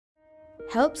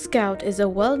Helpscout is a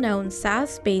well-known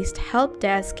SaaS-based help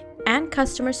desk and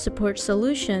customer support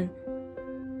solution.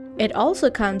 It also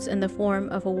comes in the form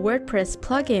of a WordPress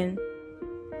plugin.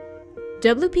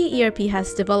 WPERP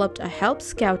has developed a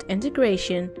Helpscout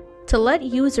integration to let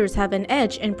users have an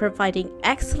edge in providing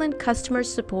excellent customer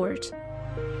support.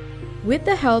 With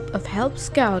the help of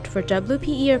Helpscout for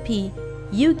WPERP,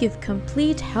 you give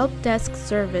complete help desk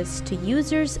service to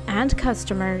users and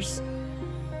customers.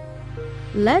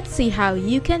 Let's see how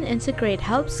you can integrate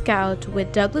Helpscout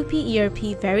with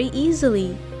WPERP very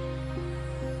easily.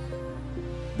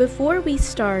 Before we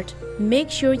start, make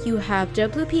sure you have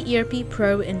WPERP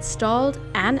Pro installed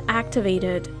and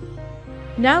activated.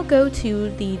 Now go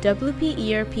to the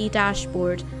WPERP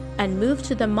dashboard and move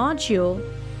to the module.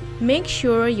 Make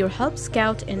sure your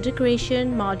Helpscout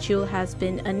integration module has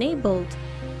been enabled.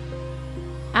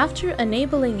 After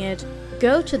enabling it,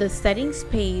 go to the settings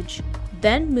page,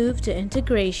 then move to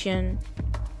integration.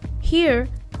 Here,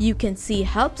 you can see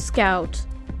Helpscout.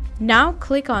 Now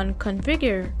click on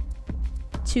Configure.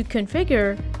 To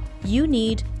configure, you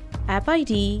need App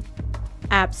ID,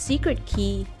 App Secret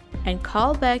Key, and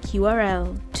Callback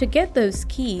URL. To get those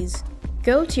keys,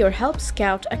 go to your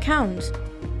Helpscout account.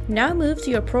 Now move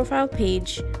to your profile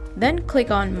page, then click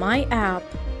on My App.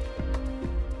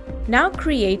 Now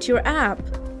create your app.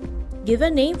 Give a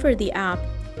name for the app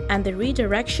and the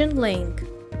redirection link.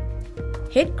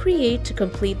 Hit Create to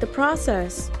complete the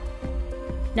process.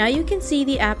 Now you can see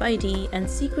the app ID and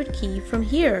secret key from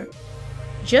here.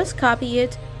 Just copy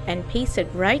it and paste it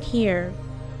right here.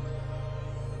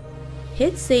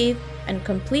 Hit Save and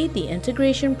complete the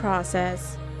integration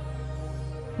process.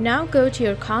 Now go to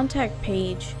your contact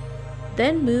page,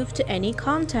 then move to any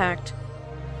contact.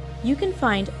 You can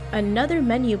find another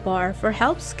menu bar for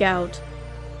Helpscout.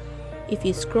 If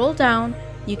you scroll down,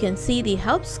 you can see the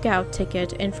Helpscout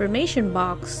ticket information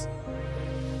box.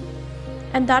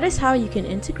 And that is how you can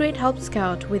integrate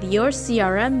Helpscout with your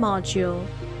CRM module.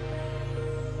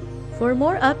 For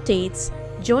more updates,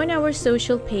 join our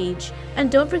social page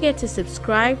and don't forget to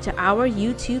subscribe to our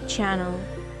YouTube channel.